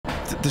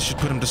this should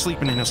put him to sleep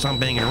and then he'll stop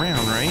banging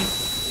around, right?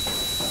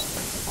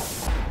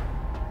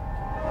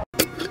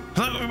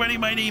 Hello everybody,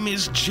 my name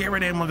is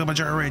Jared and welcome to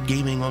Jared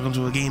Gaming. Welcome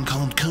to a game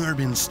called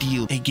Carbon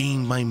Steel, a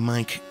game by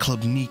Mike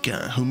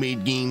Klubnika, who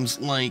made games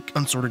like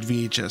Unsorted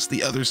VHS,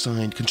 The Other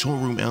Side, Control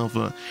Room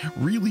Alpha.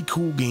 Really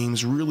cool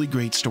games, really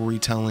great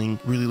storytelling.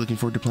 Really looking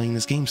forward to playing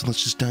this game, so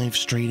let's just dive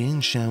straight in,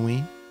 shall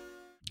we?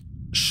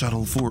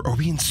 Shuttle 4. Are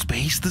we in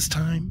space this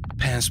time?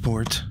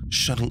 Passport.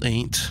 Shuttle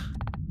 8.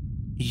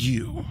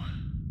 You.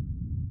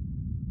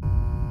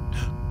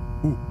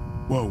 Ooh.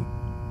 Whoa.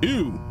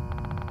 Ew.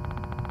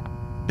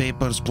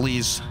 Papers,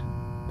 please.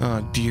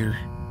 Oh, dear.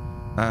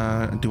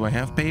 Do I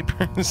have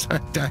papers?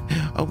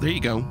 Oh, there you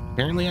go.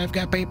 Apparently I've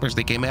got papers.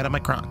 They came out of my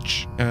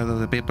crotch.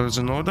 The papers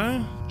in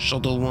order?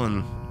 Shuttle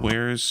 1.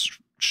 Where's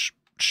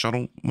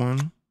Shuttle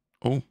 1?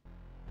 Oh.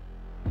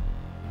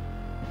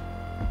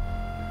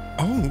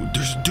 Oh,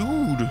 there's a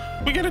dude.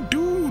 We got a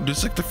dude.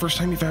 It's like the first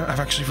time I've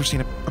actually ever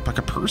seen a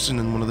person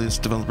in one of these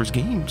developers'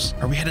 games.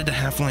 Are we headed to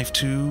Half-Life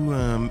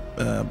 2,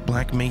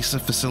 Black Mesa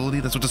facility?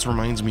 That's what this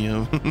reminds me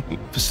of.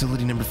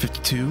 Facility number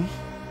 52.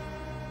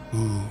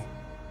 Ooh,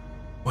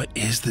 what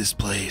is this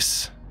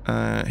place?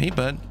 Hey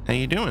bud, how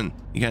you doing?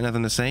 You got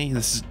nothing to say?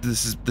 This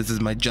is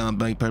my job,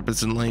 my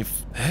purpose in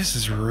life. This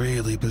is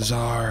really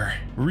bizarre.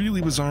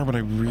 Really bizarre, but I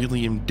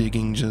really am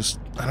digging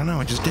I don't know,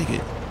 I just dig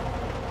it.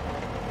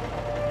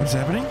 What's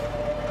happening?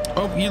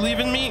 Oh, you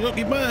leaving me?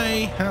 Okay,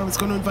 bye. I was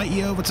going to invite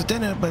you over to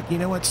dinner, but you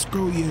know what?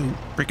 Screw you.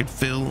 Frickin'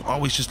 Phil,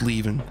 always just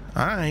leaving.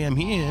 Hi, I'm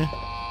here.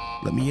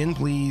 Let me in,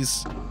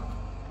 please.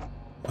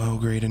 Oh,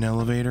 great, an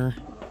elevator.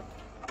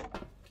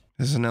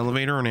 Is this an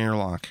elevator or an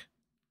airlock?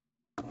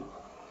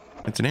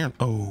 It's an air.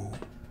 Oh.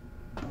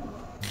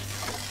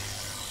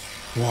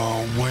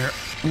 Whoa, where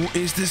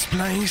is this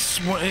place?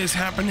 What is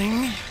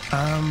happening?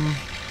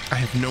 I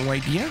have no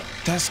idea.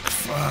 Desk,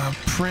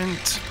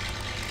 print.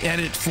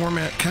 Edit,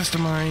 format,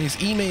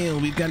 customize, email.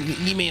 We've got an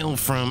email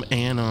from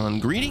Anon.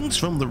 Greetings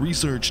from the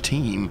research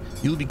team.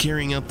 You'll be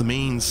carrying out the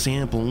main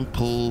sample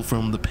pull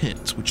from the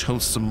pit, which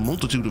hosts a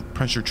multitude of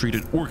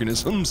pressure-treated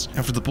organisms.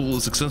 After the pull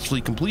is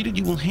successfully completed,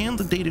 you will hand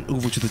the data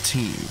over to the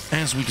team.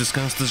 As we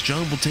discussed, this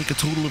job will take a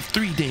total of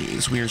 3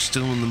 days. We are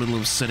still in the middle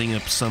of setting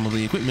up some of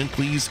the equipment.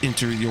 Please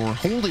enter your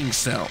holding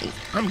cell.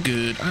 I'm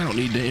good. I don't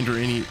need to enter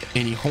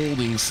any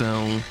holding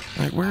cell.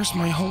 Like, where's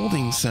my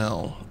holding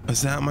cell?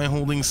 Is that my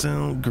holding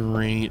cell?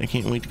 Great. I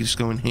can't wait to just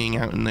go and hang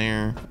out in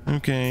there.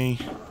 Okay.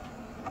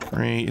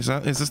 Great. Is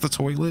this the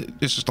toilet?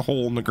 It's just a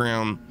hole in the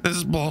ground. This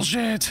is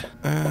bullshit.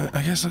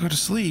 I guess I'll go to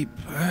sleep.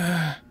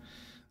 Oh,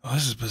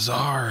 this is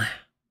bizarre.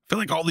 I feel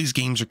like all these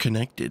games are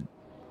connected.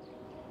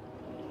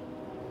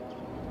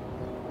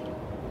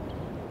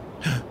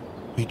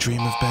 We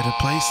dream of better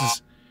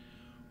places.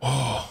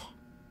 Oh.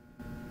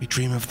 We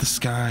dream of the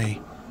sky.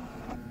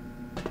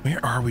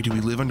 Where are we? Do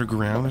we live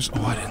underground?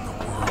 What in the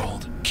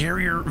world?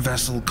 Carrier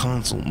vessel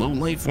console. No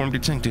life form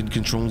detected.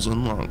 Controls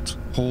unlocked.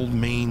 Hold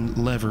main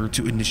lever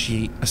to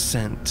initiate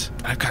ascent.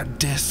 I've got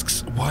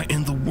discs. What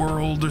in the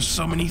world? There's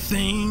so many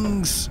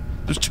things.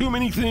 There's too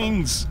many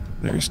things.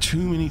 There's too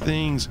many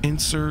things.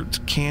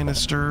 Insert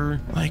canister.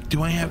 Like,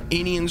 do I have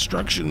any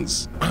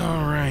instructions?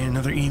 All right,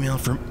 another email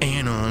from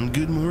Anon.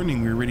 Good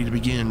morning. We're ready to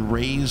begin.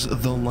 Raise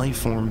the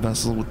lifeform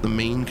vessel with the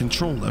main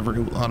control lever. It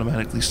will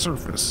automatically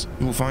surface.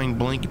 You will find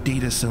blank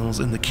data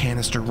cells in the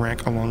canister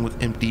rack along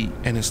with empty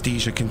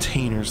anesthesia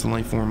containers. The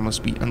lifeform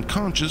must be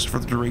unconscious for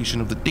the duration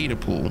of the data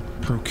pool.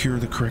 Procure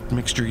the correct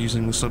mixture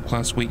using the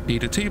subclass weight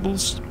data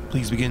tables.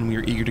 Please begin. We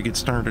are eager to get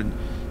started.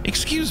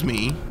 Excuse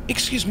me.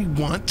 Excuse me,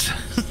 what?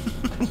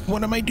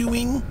 What am I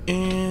doing?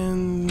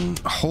 And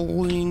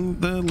holding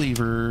the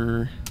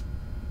lever.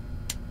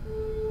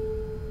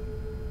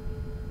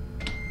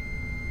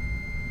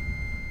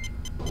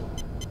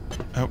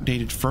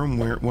 Outdated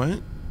firmware.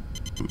 What?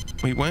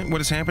 Wait, what?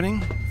 What is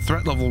happening?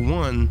 Threat level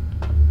 1.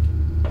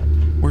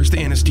 Where's the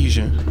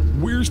anesthesia?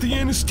 Where's the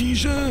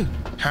anesthesia?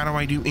 How do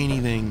I do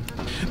anything?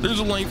 There's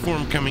a life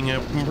form coming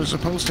up. We're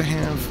supposed to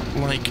have,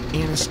 like,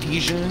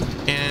 anesthesia,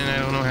 and I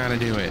don't know how to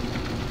do it.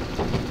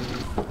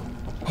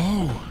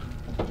 Oh.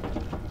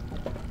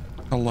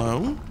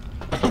 Hello?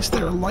 Is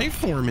there a life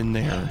form in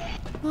there?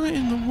 What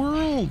in the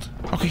world?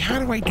 Okay, how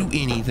do I do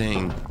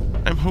anything?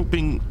 I'm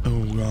hoping,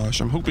 oh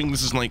gosh, I'm hoping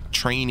this is like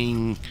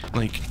training,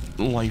 like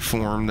life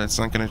form that's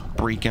not gonna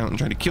break out and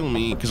try to kill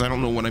me because I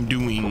don't know what I'm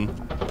doing.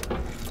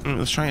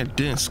 Let's try a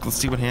disc. Let's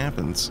see what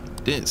happens.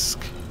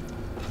 Disc.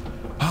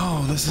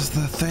 Oh, this is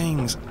the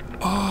things.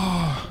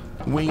 Oh,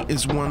 weight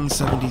is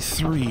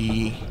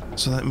 173.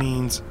 So that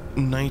means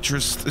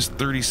nitrous is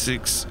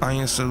 36,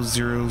 ISO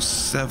 0,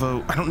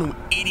 Sevo. I don't know what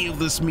any of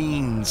this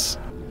means.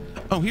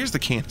 Oh, here's the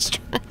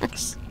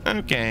canisters.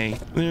 Okay,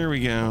 there we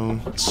go.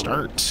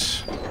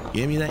 Start.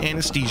 Give me that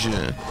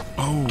anesthesia.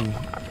 Oh,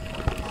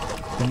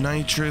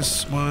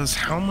 nitrous was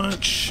how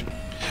much?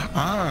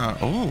 Ah,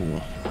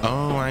 oh.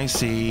 Oh, I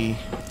see.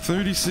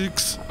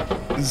 36,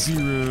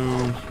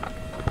 0,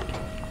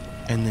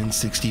 and then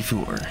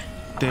 64.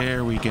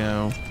 There we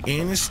go.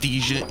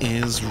 Anesthesia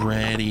is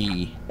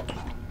ready.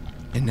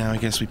 And now I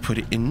guess we put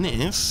it in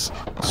this.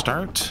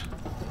 Start.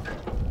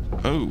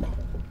 Oh.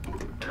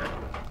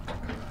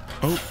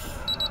 Oh.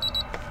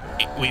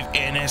 We've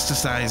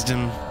anesthetized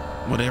him.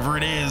 Whatever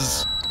it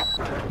is.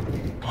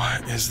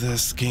 What is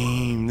this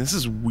game? This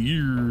is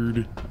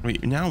weird.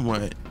 Wait, now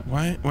what?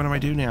 What do I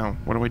do now?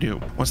 What do I do?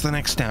 What's the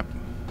next step?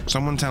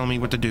 Someone tell me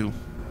what to do.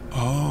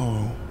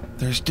 Oh,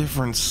 there's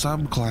different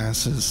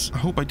subclasses. I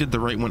hope I did the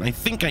right one. I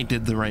think I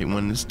did the right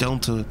one. It's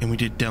Delta, and we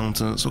did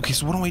Delta. So, okay,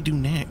 so what do I do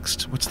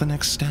next? What's the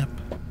next step?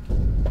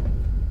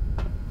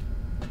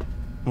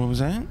 What was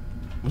that?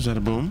 Was that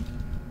a boom?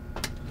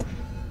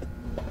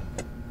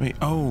 Wait,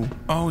 oh,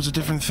 it's a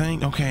different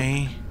thing.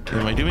 Okay.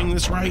 Am I doing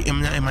this right?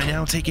 Am I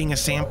now taking a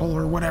sample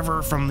or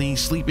whatever from the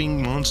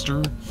sleeping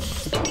monster?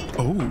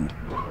 Oh,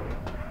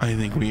 I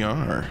think we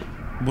are.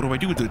 What do I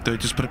do with it? Do I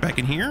just put it back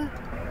in here?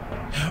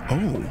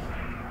 Oh,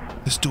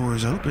 this door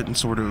is open,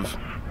 sort of.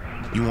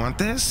 You want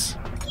this?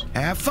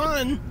 Have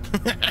fun!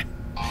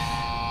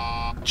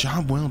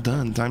 Job well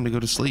done. Time to go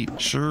to sleep.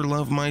 Sure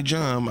love my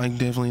job. I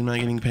definitely am not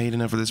getting paid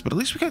enough for this, but at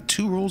least we got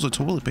 2 rolls of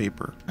toilet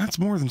paper. That's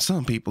more than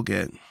some people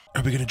get.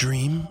 Are we gonna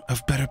dream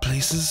of better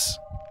places?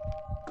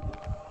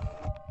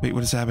 Wait,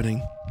 what is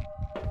happening?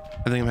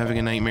 I think I'm having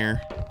a nightmare.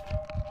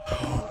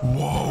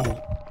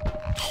 Whoa.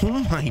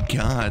 Oh my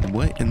god,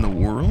 what in the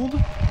world?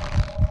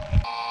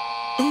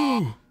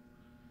 Oh.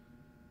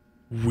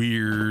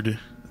 Weird.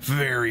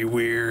 Very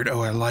weird.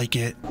 Oh, I like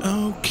it.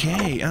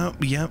 Okay. Oh,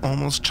 yeah,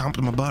 almost chomped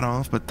my butt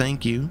off, but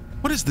thank you.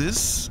 What is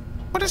this?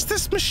 What is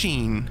this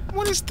machine?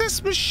 What is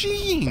this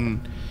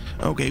machine?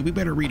 Okay, we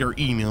better read our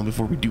email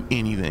before we do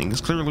anything, because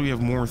clearly we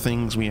have more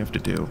things we have to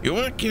do. Your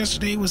work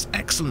yesterday was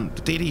excellent.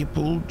 The data you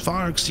pulled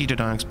far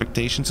exceeded our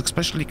expectations,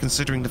 especially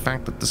considering the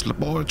fact that this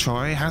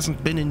laboratory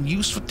hasn't been in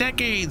use for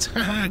decades.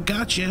 Haha,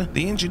 gotcha.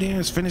 The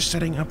engineers finished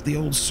setting up the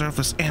old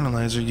surface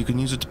analyzer. You can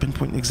use it to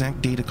pinpoint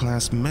exact data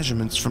class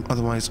measurements from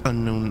otherwise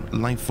unknown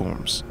life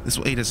forms. This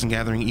will aid us in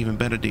gathering even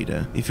better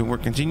data. If your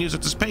work continues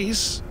at this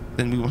pace,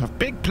 then we will have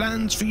big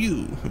plans for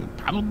you. We'll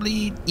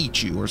probably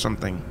eat you or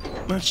something.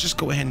 Let's just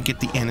go ahead and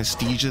get the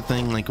anesthesia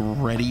thing, like,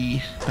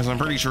 ready. Because I'm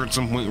pretty sure at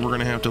some point we're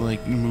gonna have to,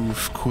 like,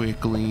 move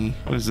quickly.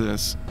 What is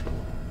this?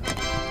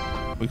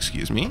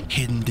 Excuse me.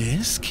 Hidden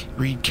disk?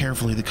 Read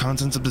carefully. The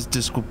contents of this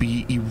disk will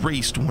be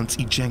erased once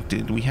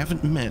ejected. We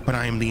haven't met, but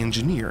I am the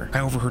engineer. I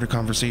overheard a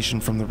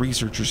conversation from the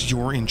researchers.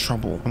 You're in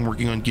trouble. I'm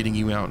working on getting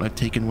you out. I've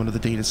taken one of the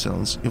data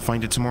cells. You'll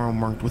find it tomorrow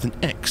marked with an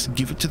X.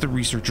 Give it to the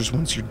researchers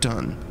once you're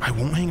done. I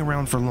won't hang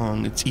around for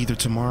long. It's either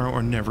tomorrow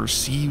or never.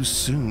 See you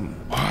soon.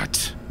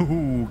 What?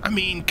 Ooh. I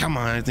mean, come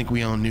on. I think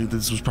we all knew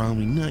this was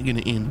probably not going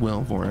to end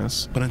well for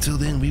us. But until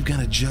then, we've got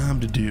a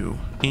job to do.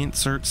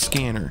 Insert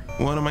scanner.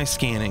 What am I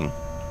scanning?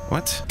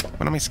 What?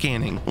 What am I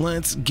scanning?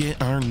 Let's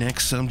get our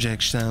next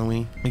subject, shall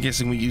we? I'm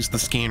guessing we use the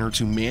scanner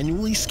to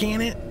manually scan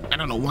it? I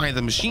don't know why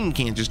the machine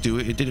can't just do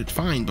it. It did it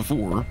fine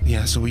before.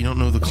 Yeah, so we don't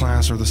know the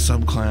class or the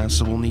subclass,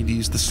 so we'll need to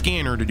use the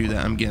scanner to do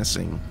that, I'm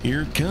guessing.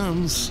 Here it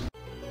comes.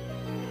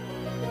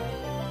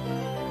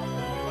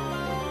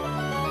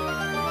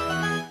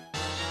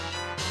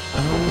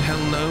 Oh,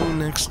 hello,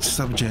 next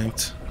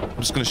subject. I'm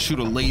just gonna shoot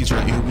a laser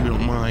at you if you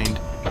don't mind.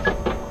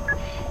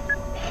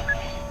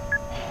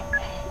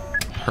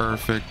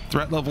 Perfect.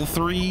 Threat level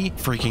 3.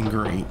 Freaking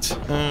great.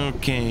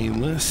 Okay,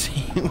 let's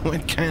see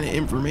what kind of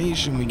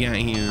information we got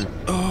here.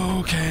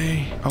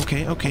 Okay.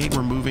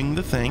 Removing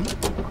the thing.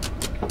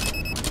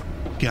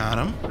 Got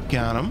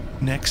him.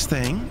 Next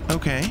thing.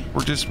 Okay.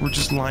 We're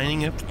just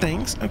lining up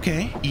things.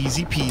 Okay.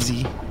 Easy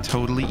peasy.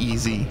 Totally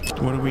easy.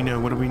 What do we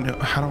know?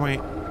 How do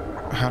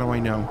I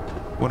know?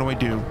 What do I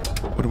do?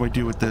 What do I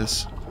do with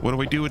this? What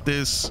do I do with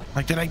this?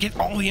 Like, did I get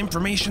all the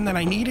information that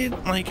I needed?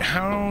 Like,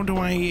 how do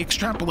I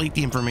extrapolate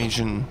the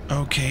information?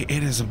 Okay,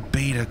 it is a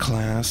beta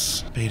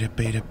class.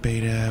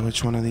 Beta.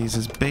 Which one of these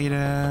is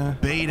beta?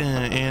 Beta,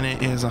 and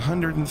it is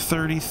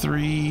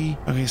 133.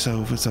 Okay,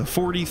 so if it's a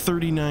 40,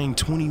 39,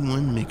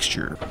 21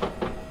 mixture.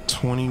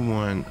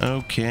 21.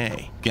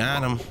 Okay,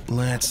 got him.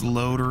 Let's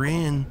load her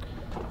in.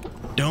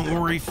 Don't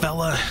worry,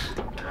 fella.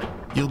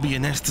 You'll be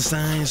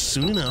anesthetized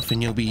soon enough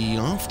and you'll be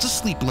off to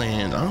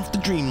sleepland, off to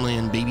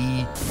dreamland,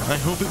 baby. I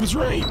hope it was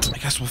right. I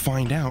guess we'll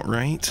find out,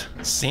 right?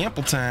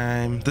 Sample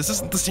time. This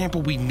isn't the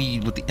sample we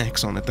need with the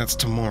X on it. That's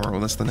tomorrow.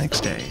 That's the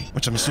next day,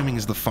 which I'm assuming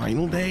is the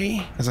final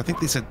day, as I think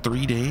they said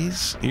 3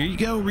 days. Here you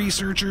go,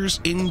 researchers.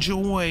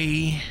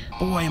 Enjoy.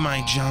 Boy,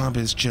 my job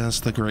is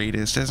just the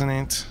greatest, isn't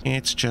it?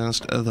 It's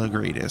just the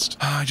greatest.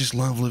 I just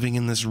love living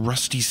in this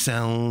rusty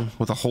cell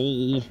with a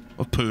hole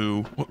of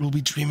poo. What will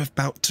we dream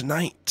about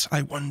tonight,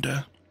 I wonder?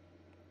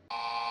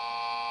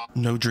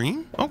 No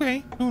dream?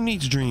 Okay, who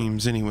needs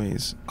dreams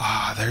anyways?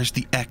 There's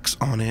the X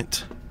on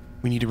it.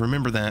 We need to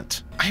remember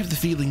that. I have the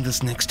feeling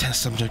this next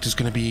test subject is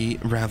going to be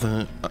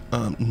rather,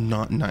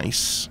 not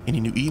nice.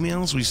 Any new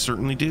emails? We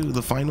certainly do.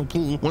 The final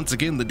pull. Once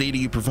again, the data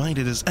you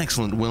provided is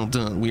excellent. Well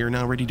done. We are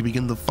now ready to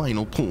begin the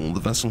final pull. The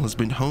vessel has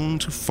been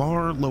honed to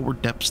far lower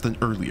depths than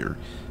earlier.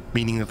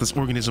 meaning that this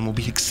organism will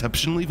be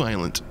exceptionally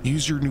violent.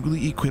 Use your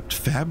newly equipped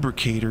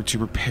fabricator to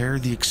repair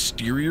the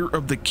exterior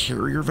of the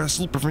carrier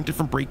vessel, prevent it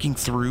from breaking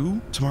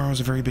through. Tomorrow's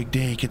a very big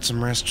day. Get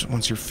some rest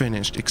once you're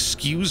finished.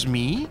 Excuse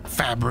me,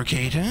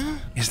 fabricator?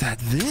 Is that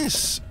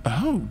this?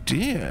 Oh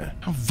dear,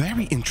 how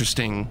very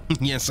interesting.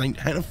 Yes, I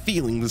had a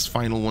feeling this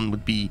final one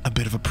would be a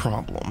bit of a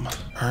problem.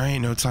 All right,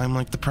 no time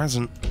like the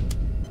present.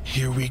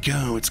 Here we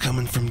go. It's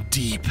coming from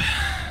deep.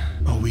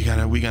 Oh, we got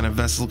a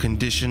vessel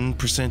condition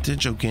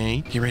percentage.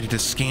 Okay, get ready to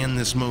scan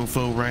this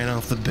mofo right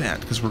off the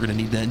bat because we're gonna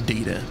need that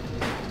data.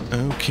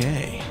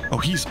 Okay. Oh,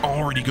 he's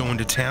already going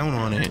to town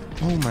on it.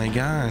 Oh my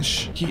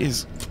gosh, he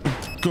is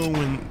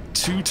going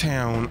to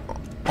town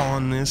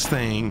on this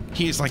thing.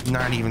 He is like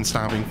not even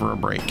stopping for a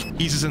break.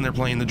 He's just in there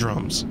playing the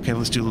drums. Okay,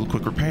 let's do a little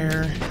quick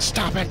repair.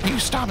 Stop it, you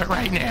stop it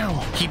right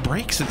now. He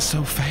breaks it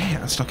so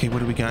fast. Okay, what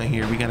do we got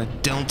here? We got a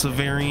Delta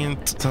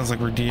variant. Sounds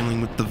like we're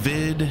dealing with the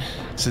vid.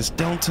 This is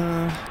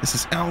Delta. This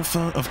is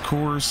Alpha, of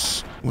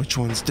course. Which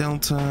one's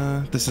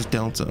Delta? This is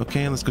Delta.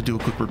 Okay, let's go do a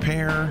quick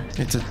repair.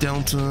 It's a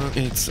Delta.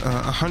 It's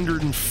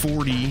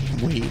 140.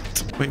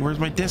 Wait, where's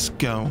my disc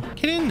go?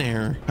 Get in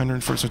there.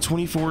 104, so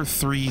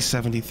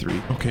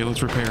 24,373. Okay,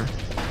 let's repair.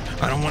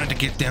 I don't want it to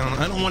get down.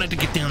 I don't want it to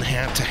get down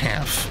half to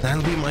half.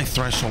 That'll be my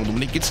threshold.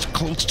 When it gets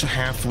close to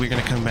half, we're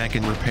gonna come back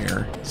and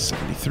repair.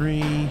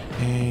 73.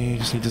 Okay,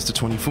 just need this to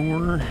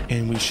 24,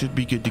 and we should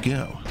be good to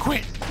go.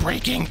 Quit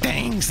breaking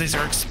things. These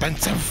are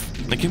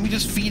expensive. Like, can we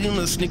just feed him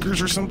a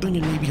Snickers or something,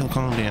 and maybe he'll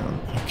calm down?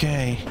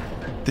 Okay.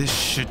 This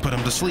should put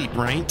him to sleep,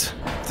 right?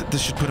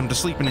 This should put him to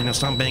sleep, and then he'll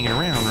stop banging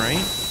around,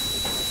 right?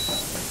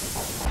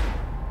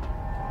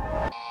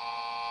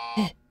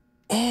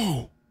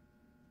 Oh,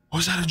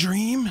 was that a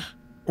dream?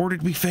 Or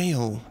did we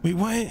fail? Wait,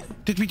 what?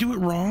 Did we do it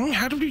wrong?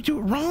 How did we do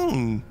it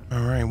wrong?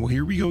 All right, well,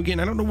 here we go again.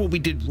 I don't know what we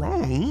did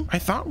wrong. I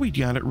thought we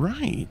got it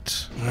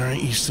right. All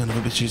right, you son of a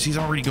bitches. He's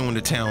already going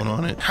to town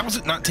on it. How is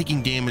it not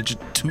taking damage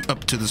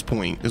up to this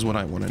point is what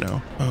I want to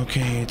know.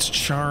 Okay, it's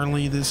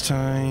Charlie this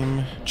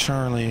time.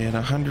 Charlie at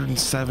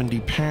 170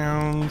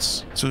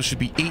 pounds. So it should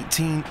be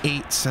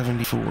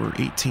 18,874.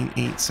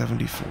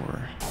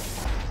 18,874.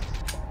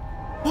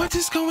 What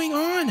is going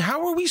on?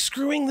 How are we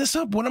screwing this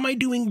up? What am I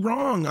doing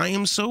wrong? I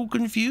am so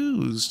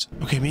confused.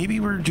 Okay, maybe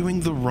we're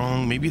doing the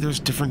wrong. Maybe there's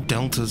different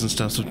deltas and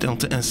stuff. So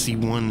Delta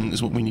SC1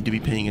 is what we need to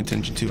be paying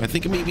attention to. I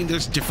think maybe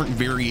there's different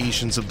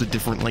variations of the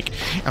different, like,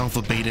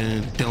 Alpha,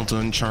 Beta, Delta,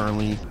 and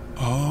Charlie.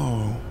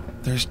 Oh,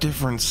 there's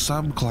different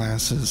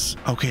subclasses.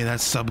 Okay,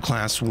 that's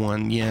subclass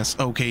 1. Yes,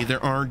 okay,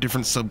 there are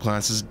different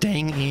subclasses.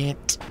 Dang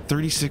it.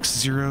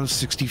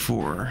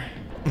 36,064.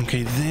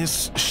 Okay,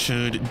 this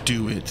should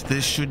do it.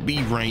 This should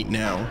be right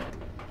now.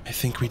 I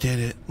think we did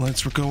it.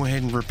 Let's go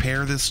ahead and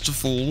repair this to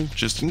full,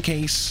 just in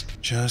case.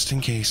 Just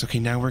in case. Okay,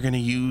 now we're gonna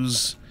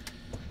use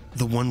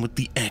the one with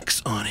the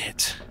X on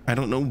it. I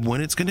don't know what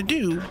it's gonna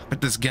do,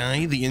 but this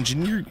guy, the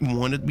engineer,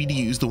 wanted me to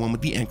use the one with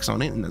the X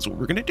on it, and that's what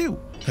we're gonna do.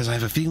 Because I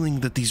have a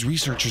feeling that these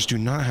researchers do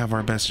not have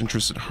our best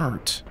interests at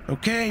heart.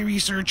 Okay,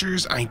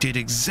 researchers, I did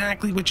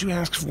exactly what you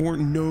asked for.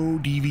 No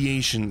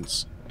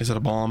deviations. Is that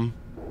a bomb?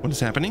 What is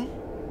happening?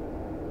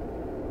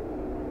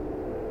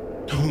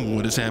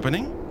 What is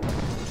happening?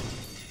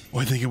 Oh,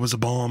 I think it was a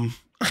bomb.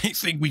 I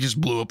think we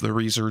just blew up the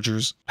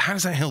researchers. How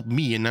does that help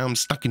me? And now I'm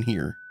stuck in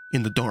here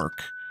in the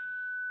dark.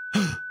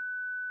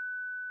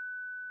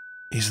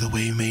 Is the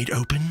way made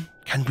open?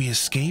 Can we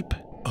escape?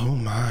 Oh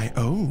my.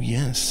 Oh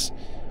yes.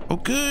 Oh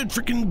good.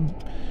 Freaking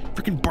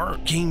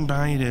Bart came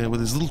by with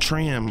his little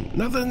tram.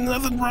 Nothing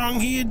wrong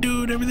here,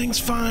 dude. Everything's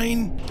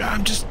fine.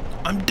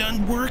 I'm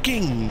done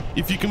working.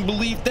 If you can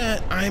believe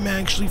that, I'm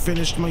actually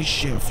finished my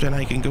shift and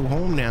I can go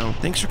home now.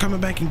 Thanks for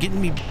coming back and getting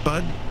me,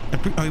 bud.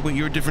 Oh, wait,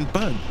 you're a different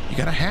bud. You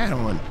got a hat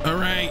on. All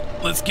right,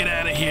 let's get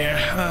out of here.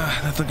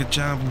 That's like a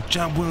job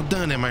well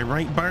done. Am I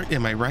right, Bart?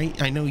 Am I right?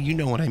 I know you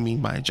know what I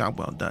mean by a job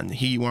well done.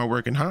 Here you are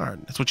working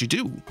hard. That's what you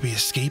do. Are we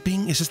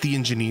escaping? Is this the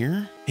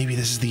engineer? Maybe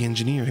this is the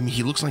engineer. I mean,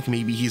 he looks like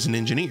maybe he's an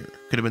engineer.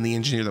 Could have been the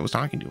engineer that was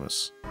talking to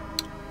us.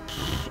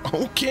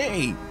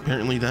 Okay,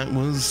 apparently that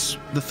was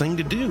the thing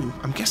to do.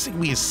 I'm guessing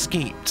we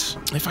escaped.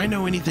 If I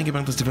know anything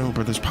about this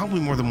developer, there's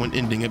probably more than one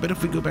ending. I bet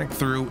if we go back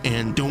through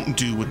and don't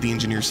do what the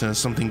engineer says,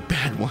 something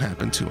bad will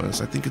happen to us.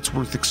 I think it's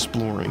worth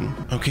exploring.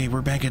 Okay,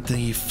 we're back at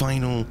the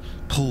final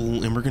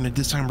pull, and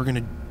this time we're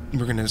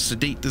gonna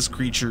sedate this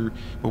creature,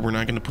 but we're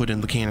not gonna put in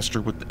the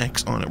canister with the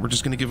X on it. We're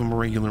just gonna give him a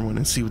regular one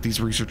and see what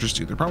these researchers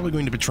do. They're probably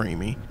going to betray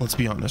me. Let's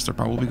be honest, they're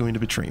probably going to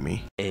betray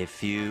me. A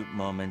few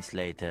moments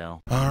later.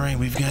 All right,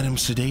 we've got him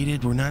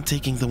sedated. We're not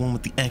taking the one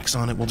with the X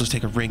on it. We'll just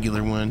take a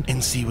regular one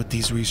and see what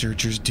these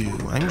researchers do.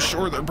 I'm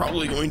sure they're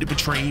probably going to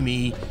betray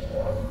me.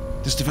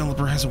 This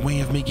developer has a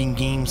way of making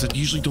games that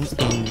usually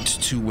don't end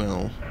too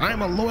well.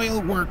 I'm a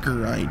loyal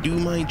worker. I do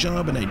my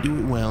job and I do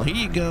it well. Here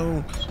you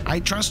go. I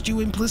trust you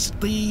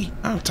implicitly.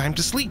 Oh, time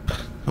to sleep.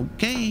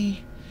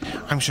 Okay.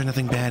 I'm sure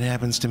nothing bad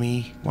happens to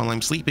me while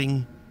I'm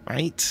sleeping,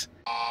 right?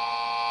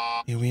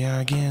 Here we are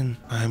again.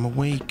 I'm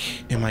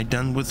awake. Am I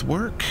done with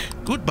work?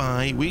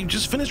 Goodbye. We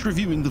just finished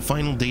reviewing the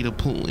final data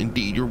pool.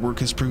 Indeed, your work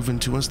has proven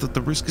to us that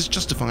the risk is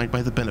justified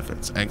by the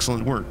benefits.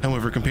 Excellent work.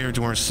 However, compared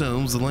to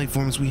ourselves, the life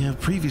forms we have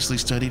previously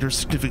studied are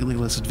significantly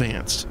less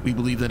advanced. We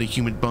believe that a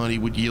human body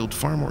would yield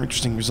far more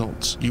interesting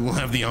results. You will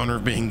have the honor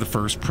of being the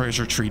first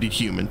pressure-treated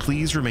human.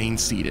 Please remain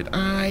seated.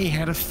 I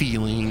had a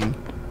feeling.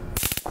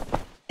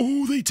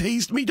 Oh, they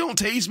tased me. Don't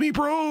tase me,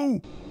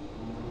 bro.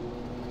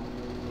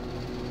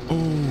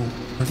 Oh,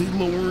 are they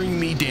lowering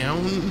me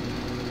down?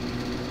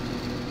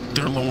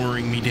 They're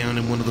lowering me down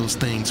in one of those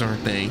things,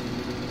 aren't they?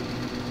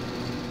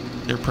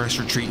 They're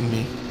pressure treating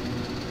me.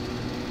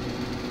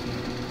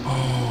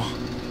 Oh.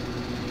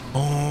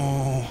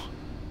 Oh.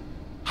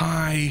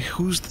 Hi,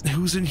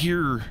 who's in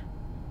here?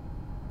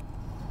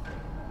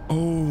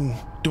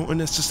 Oh, don't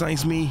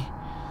anesthetize me.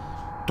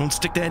 Don't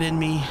stick that in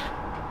me.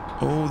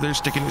 Oh, they're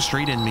sticking it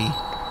straight in me.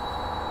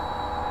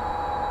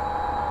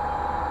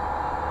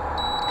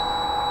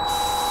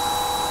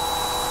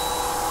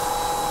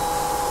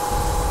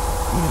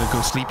 We're gonna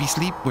go sleepy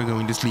sleep. We're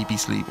going to sleepy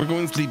sleep. We're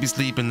going sleepy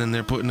sleep, and then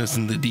they're putting us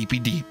in the deepy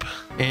deep.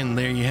 And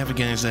there you have it,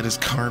 guys. That is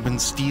Carbon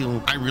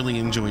Steel. I really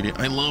enjoyed it.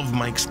 I love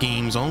Mike's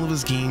games. All of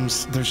his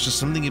games, there's just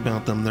something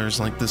about them. There's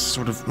like this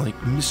sort of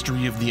like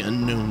mystery of the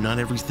unknown. Not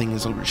everything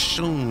is always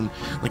shown.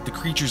 Like the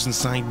creatures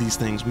inside these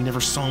things, we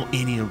never saw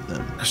any of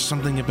them. There's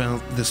something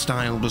about the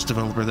style of this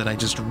developer that I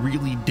just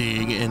really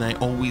dig, and I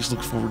always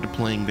look forward to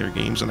playing their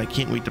games, and I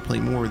can't wait to play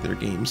more of their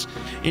games.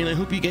 And I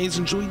hope you guys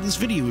enjoyed this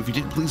video. If you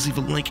did, please leave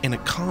a like and a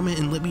comment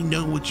and let me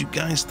know what you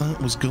guys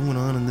thought was going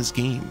on in this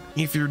game.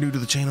 If you're new to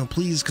the channel,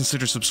 please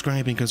consider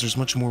subscribing because there's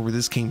much more where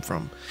this came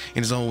from.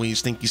 And as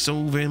always, thank you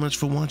so very much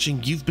for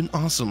watching. You've been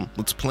awesome.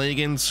 Let's play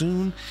again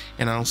soon,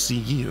 and I'll see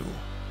you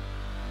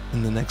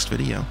in the next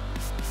video.